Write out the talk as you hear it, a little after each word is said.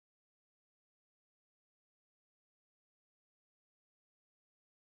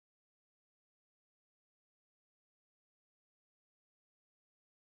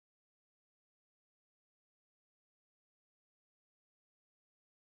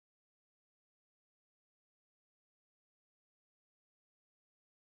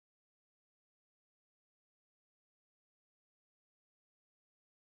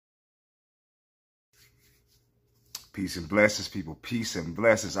Peace and blessings, people. Peace and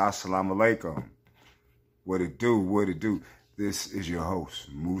blessings. Assalamu alaikum. What it do? What it do? This is your host,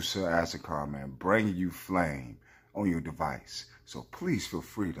 Musa Azakar, man, bringing you flame on your device. So please feel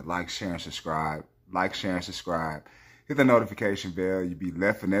free to like, share, and subscribe. Like, share, and subscribe. Hit the notification bell. You'll be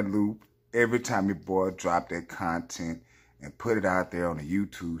left in that loop every time your boy drop that content and put it out there on the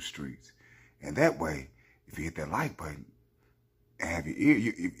YouTube streets. And that way, if you hit that like button and have your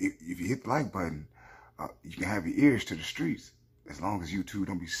ear, if you hit the like button, you can have your ears to the streets, as long as YouTube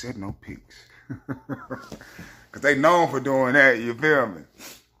don't be setting no pics. Because they known for doing that, you feel me?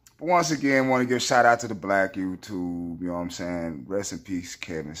 But once again, want to give a shout out to the black YouTube, you know what I'm saying? Rest in peace,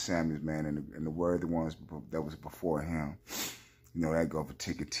 Kevin Samuels, man, and the worthy ones that was before him. You know, that go for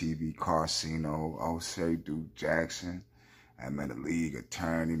Ticket TV, Carcino, Osei Duke Jackson, and man, the league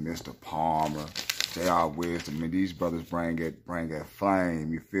attorney, Mr. Palmer, J.R. Wisdom. I mean, these brothers bring that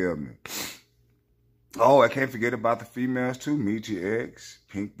flame, you feel me? Oh, I can't forget about the females too. Meet Your Ex,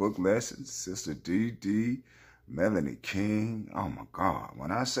 Pink Book Lessons, Sister D, Melanie King. Oh my God.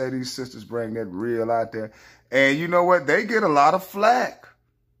 When I say these sisters bring that real out there, and you know what? They get a lot of flack.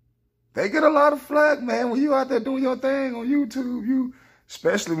 They get a lot of flack, man, when you out there doing your thing on YouTube.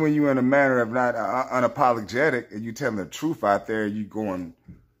 Especially when you're in a manner of not unapologetic and you telling the truth out there, you going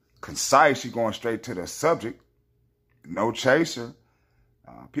concise, you going straight to the subject, no chaser.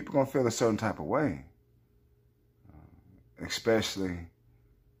 People gonna feel a certain type of way. Especially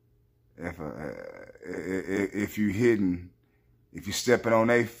if you stepping on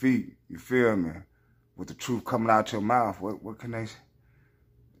their feet, you feel me, with the truth coming out your mouth, what can they say?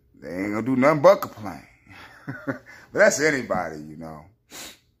 They ain't gonna do nothing but complain. But that's anybody, you know.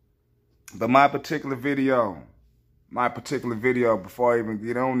 But my particular video, before I even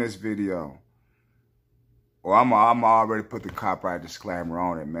get on this video, or I'm already put the copyright disclaimer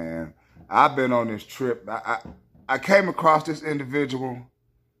on it, man. I've been on this trip. I came across this individual,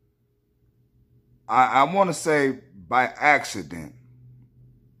 I want to say by accident.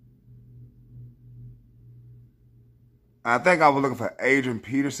 I think I was looking for Adrian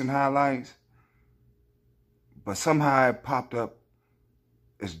Peterson highlights, but somehow it popped up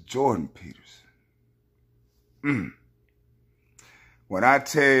as Jordan Peterson. When I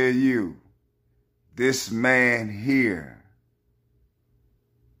tell you, this man here,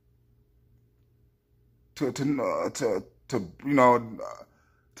 to you know,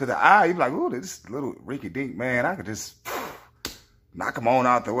 to the eye, you're like, oh, this little rinky-dink man, I could just knock him on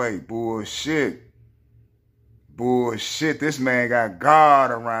out the way. Bullshit. This man got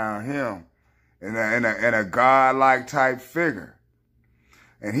God around him, and a God-like type figure,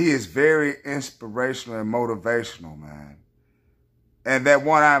 and he is very inspirational and motivational, man. And that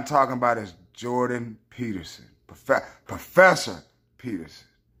one I'm talking about is Jordan Peterson, Professor Peterson,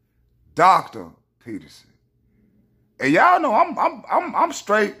 Dr. Peterson. And y'all know I'm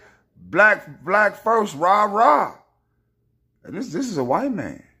straight black first, rah. And this is a white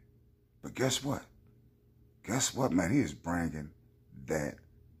man. But guess what? Guess what, man? He is bringing that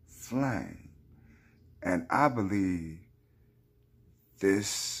flame. And I believe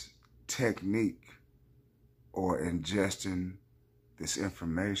this technique or ingesting this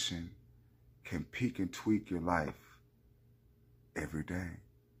information can peak and tweak your life every day.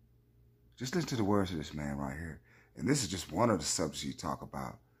 Just listen to the words of this man right here. And this is just one of the subjects you talk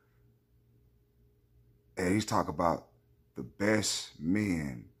about. And he's talking about the best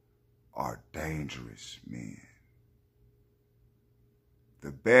men are dangerous men.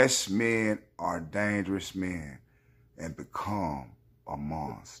 The best men are dangerous men and become a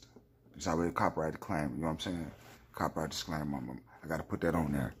monster. It's already a copyright claim, you know what I'm saying? Copyright disclaimer. I got to put that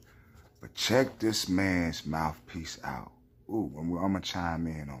on there. But check this man's mouthpiece out. Ooh, I'm going to chime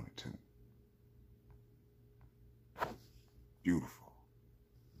in on it too. Beautiful.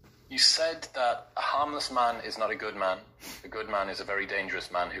 You said that a harmless man is not a good man. A good man is a very dangerous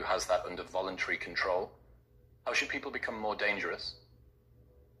man who has that under voluntary control. How should people become more dangerous?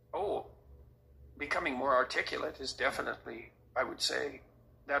 Oh, becoming more articulate is definitely, I would say,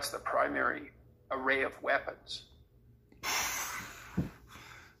 that's the primary array of weapons.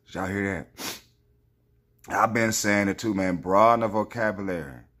 Did y'all hear that? I've been saying it too, man. Broaden the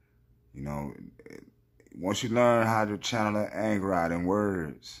vocabulary. You know, once you learn how to channel that anger out in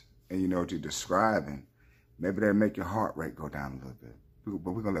words, and you know what you're describing, maybe that'll make your heart rate go down a little bit.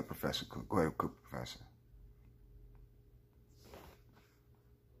 But we're going to let Professor cook. Go ahead, cook, Professor.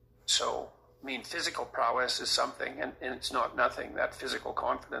 So, I mean, physical prowess is something, and it's not nothing, that physical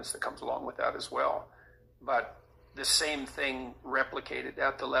confidence that comes along with that as well. But the same thing replicated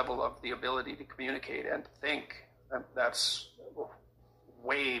at the level of the ability to communicate and think, that's a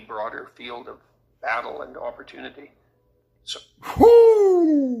way broader field of battle and opportunity. So,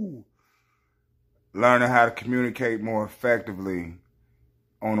 whoo! Learning how to communicate more effectively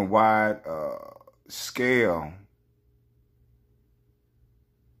on a wide scale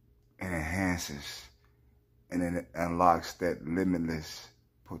and enhances and it unlocks that limitless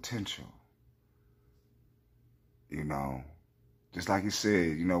potential. You know, just like you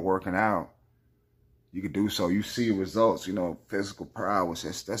said, you know, working out, you can do so. You see results, you know, physical prowess.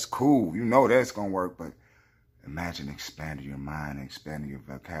 That's cool. You know that's going to work, but imagine expanding your mind, expanding your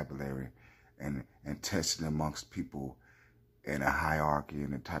vocabulary, and testing amongst people in a hierarchy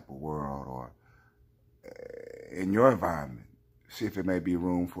in a type of world or in your environment. See if it may be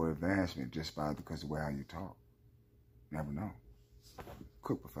room for advancement just because of the way how you talk. Never know.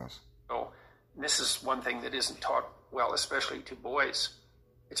 Cook, Professor. Oh, this is one thing that isn't taught well, especially to boys.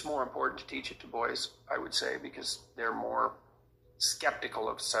 It's more important to teach it to boys, I would say, because they're more skeptical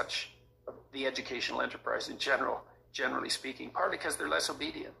of the educational enterprise in general, generally speaking, partly because they're less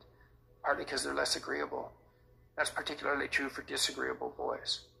obedient, partly because they're less agreeable. That's particularly true for disagreeable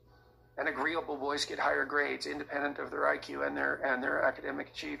boys. And agreeable boys get higher grades, independent of their IQ and their academic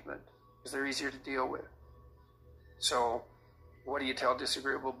achievement, because they're easier to deal with. So, what do you tell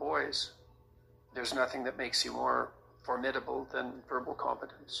disagreeable boys? There's nothing that makes you more formidable than verbal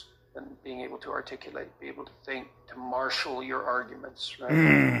competence, and being able to articulate, be able to think, to marshal your arguments, right?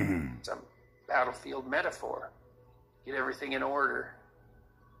 It's a battlefield metaphor. Get everything in order.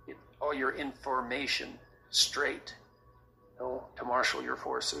 Get all your information straight, you know, to marshal your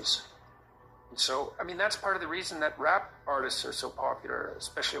forces. And so, I mean, that's part of the reason that rap artists are so popular,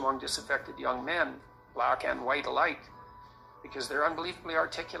 especially among disaffected young men, black and white alike, because they're unbelievably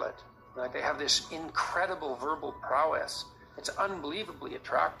articulate. Like, they have this incredible verbal prowess. It's unbelievably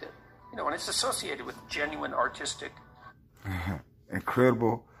attractive, you know, and it's associated with genuine artistic.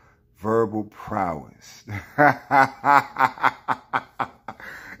 Incredible verbal prowess.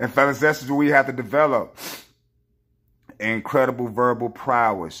 And fellas, that's what we have to develop. Incredible verbal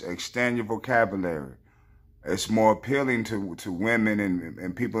prowess. Extend your vocabulary. It's more appealing to women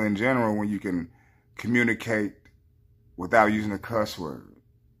and people in general when you can communicate without using a cuss word.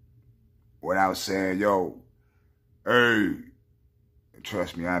 Without saying, yo, hey,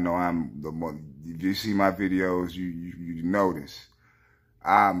 trust me, I know I'm the more, if you see my videos, you notice.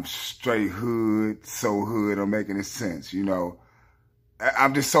 I'm straight hood, so hood, I'm making it sense, you know.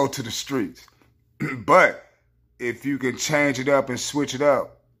 I'm just so to the streets. But if you can change it up and switch it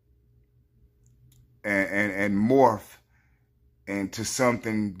up and morph into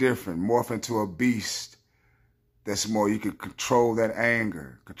something different, morph into a beast, that's more, you can control that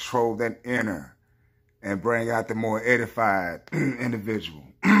anger, control that inner, and bring out the more edified individual.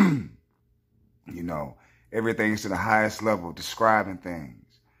 You know, everything's to the highest level, describing things.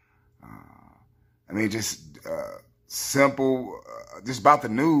 I mean, just simple, just about the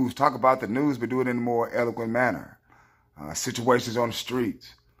news, talk about the news, but do it in a more eloquent manner. Situations on the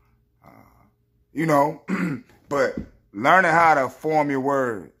streets. You know, but learning how to form your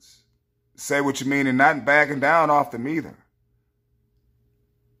words. Say what you mean and not backing down off them either.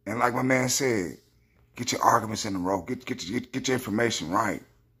 And like my man said, get your arguments in a row. Get your information right.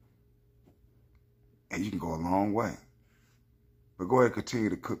 And you can go a long way. But go ahead and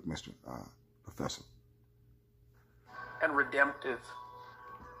continue to cook, Mr. Professor. And redemptive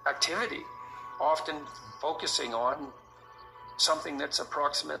activity, often focusing on something that's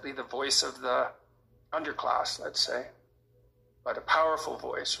approximately the voice of the underclass, let's say, but a powerful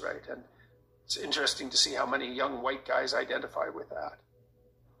voice, right? And it's interesting to see how many young white guys identify with that.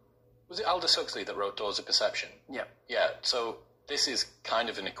 Was it Aldous Huxley that wrote Doors of Perception? Yeah. Yeah, so this is kind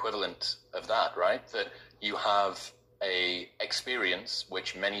of an equivalent of that, right? That you have a experience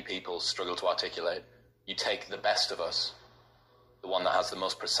which many people struggle to articulate. You take the best of us, the one that has the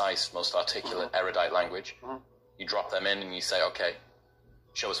most precise, most articulate, erudite language. You drop them in and you say, okay,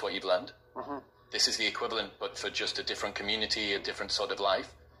 show us what you've learned. This is the equivalent, but for just a different community, a different sort of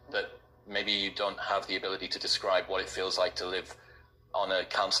life, that maybe you don't have the ability to describe what it feels like to live on a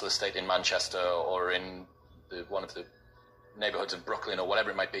council estate in Manchester or in one of the neighborhoods of Brooklyn or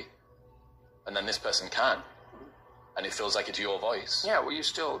whatever it might be. And then this person can. And it feels like it's your voice. Yeah, well, you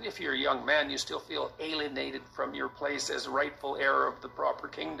still, if you're a young man, you still feel alienated from your place as rightful heir of the proper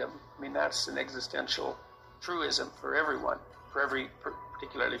kingdom. I mean, that's an existential truism for everyone,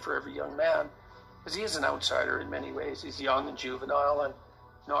 particularly for every young man. Because he is an outsider in many ways. He's young and juvenile and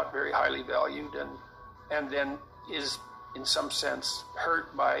not very highly valued, and then is, in some sense,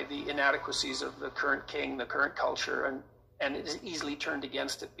 hurt by the inadequacies of the current king, the current culture, and is easily turned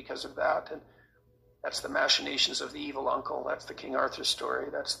against it because of that. And that's the machinations of the evil uncle. That's the King Arthur story.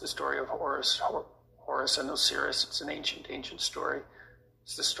 That's the story of Horace Horus and Osiris. It's an ancient story.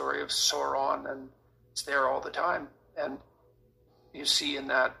 It's the story of Sauron, and it's there all the time. And you see in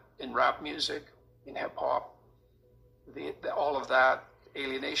that, in rap music, in hip hop, all of that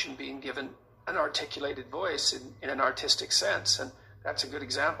alienation being given an articulated voice in an artistic sense. And that's a good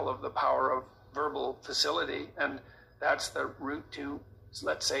example of the power of verbal facility. And that's the route to,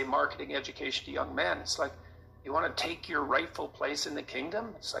 let's say, marketing education to young men. It's like, you want to take your rightful place in the kingdom?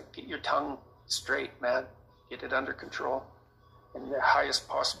 It's like, get your tongue straight, man. Get it under control in the highest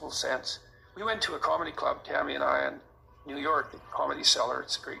possible sense. We went to a comedy club, Tammy and I, in New York, the Comedy Cellar.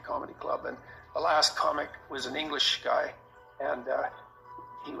 It's a great comedy club. And the last comic was an English guy. And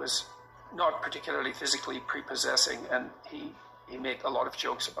he was not particularly physically prepossessing. And he made a lot of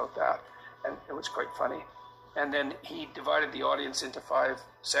jokes about that. And it was quite funny. And then he divided the audience into 5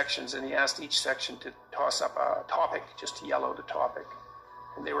 sections, and he asked each section to toss up a topic, just to yell out a topic.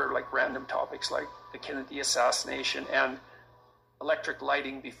 And they were like random topics, like the Kennedy assassination and electric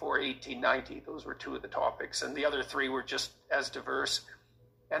lighting before 1890. Those were 2 of the topics, and the other 3 were just as diverse.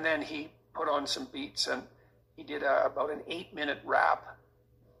 And then he put on some beats, and he did about an 8-minute rap.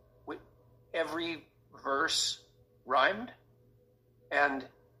 With every verse rhymed, and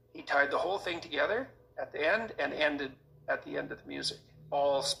he tied the whole thing together at the end and ended at the end of the music,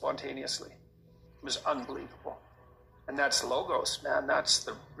 all spontaneously. It was unbelievable. And that's Logos, man. That's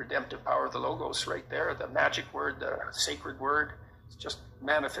the redemptive power of the Logos right there. The magic word, the sacred word. It's just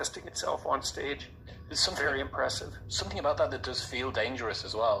manifesting itself on stage. It's very impressive. Something about that does feel dangerous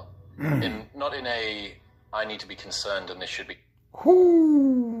as well. Not in a, I need to be concerned and this should be...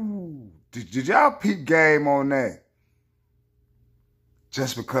 Whoo! Did y'all peep game on that?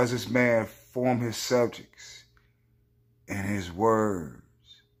 Just because this man formed his subjects and his words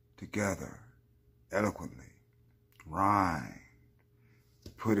together eloquently, rhyme,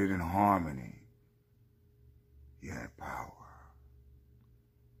 put it in harmony, he had power.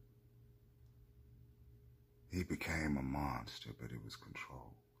 He became a monster, but it was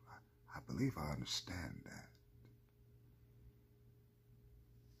controlled. I believe I understand that.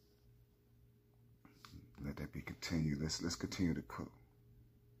 Let that be continued. Let's continue to cook.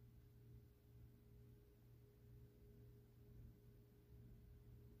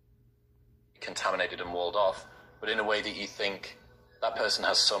 Contaminated and walled off, but in a way that you think that person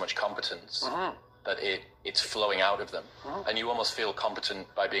has so much competence that it's flowing out of them, and you almost feel competent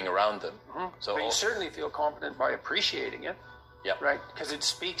by being around them. So but you certainly feel competent by appreciating it. Yeah. Right? Because it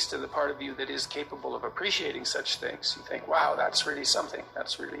speaks to the part of you that is capable of appreciating such things. You think, wow, that's really something.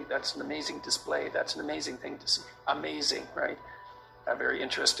 That's an amazing display. That's an amazing thing to see. Amazing, right? A very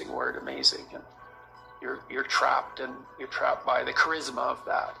interesting word, amazing. And you're trapped, and you're trapped by the charisma of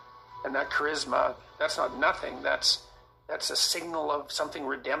that. And that charisma, that's not nothing. That's a signal of something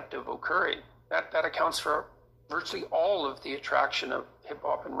redemptive occurring. That accounts for virtually all of the attraction of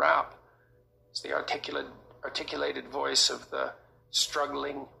hip-hop and rap. It's the articulated voice of the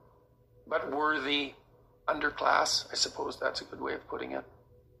struggling but worthy underclass. I suppose that's a good way of putting it.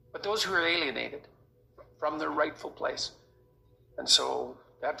 But those who are alienated from their rightful place. And so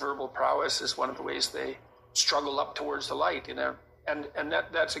that verbal prowess is one of the ways they struggle up towards the light and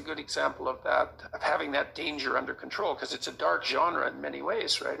that's a good example of that, of having that danger under control, because it's a dark genre in many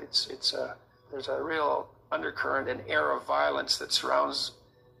ways, right? There's a real undercurrent and air of violence that surrounds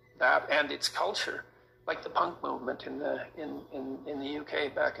that and its culture, like the punk movement in the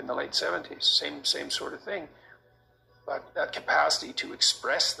UK back in the late 70s. Same sort of thing. But that capacity to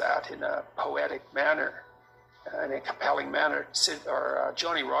express that in a poetic manner, in a compelling manner.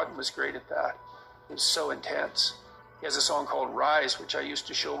 Johnny Rotten was great at that. It was so intense. He has a song called Rise, which I used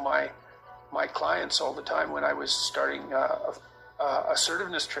to show my clients all the time when I was starting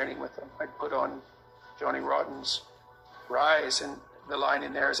assertiveness training with them. I'd put on Johnny Rotten's Rise, and the line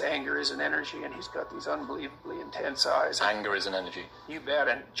in there is anger is an energy, and he's got these unbelievably intense eyes. Anger is an energy. You bet.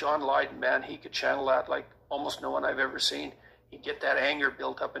 And John Lydon, man, he could channel that like almost no one I've ever seen. He'd get that anger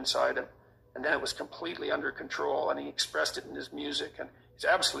built up inside him, and then it was completely under control, and he expressed it in his music, and he's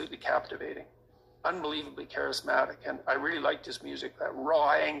absolutely captivating. Unbelievably charismatic, and I really liked his music, that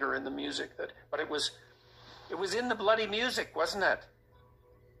raw anger in the music. But it was in the bloody music, wasn't it?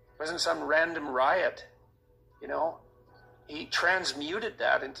 It wasn't some random riot, you know. He transmuted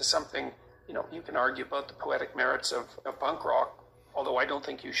that into something. You know, you can argue about the poetic merits of punk rock, although I don't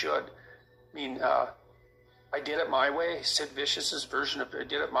think you should. I mean, I Did It My Way, Sid Vicious's version of I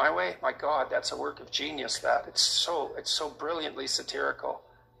Did It My Way. My God, that's a work of genius. That it's so brilliantly satirical.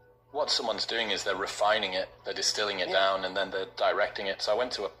 What someone's doing is they're refining it, they're distilling it down, and then they're directing it. So I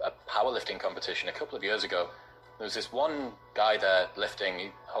went to a powerlifting competition a couple of years ago. There was this one guy there lifting.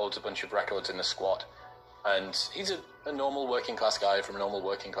 He holds a bunch of records in the squat, And he's a normal working class guy from a normal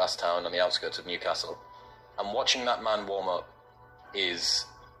working class town on the outskirts of Newcastle. And watching that man warm up is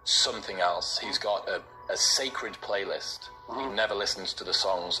something else. He's got a sacred playlist. He never listens to the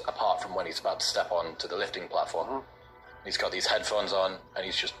songs apart from when he's about to step on to the lifting platform. He's got these headphones on and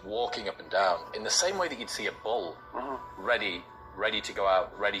he's just walking up and down in the same way that you'd see a bull ready to go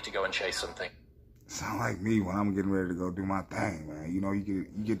out, ready to go and chase something. Sound like me when I'm getting ready to go do my thing, man. You know, you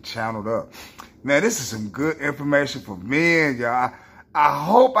get channeled up. Man, this is some good information for men, y'all. I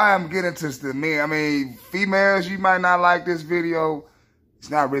hope I am getting to the men. I mean, females, you might not like this video. It's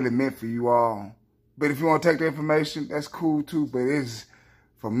not really meant for you all. But if you want to take the information, that's cool too. But it's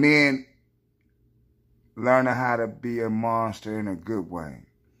for men learning how to be a monster in a good way.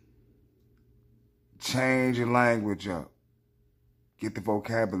 Change your language up. Get the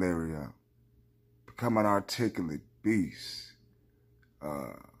vocabulary up. Become an articulate beast.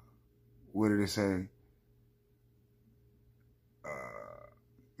 What did it say?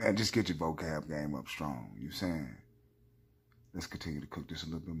 Man, just get your vocab game up strong. You saying? Let's continue to cook this a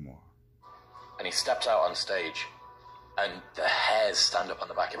little bit more. And he steps out on stage, and the hairs stand up on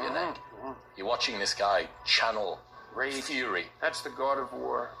the back of your neck. You're watching this guy channel rage, fury. That's the god of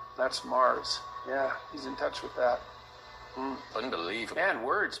war. That's Mars. Yeah, he's in touch with that. Unbelievable. And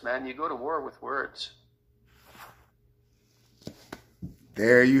words, man. You go to war with words.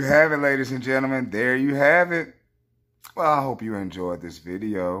 There you have it, ladies and gentlemen. There you have it. Well, I hope you enjoyed this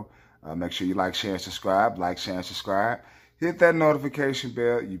video. Make sure you like, share, and subscribe. Like, share, and subscribe. Hit that notification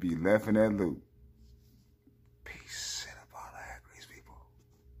bell. You'll be left in that loop.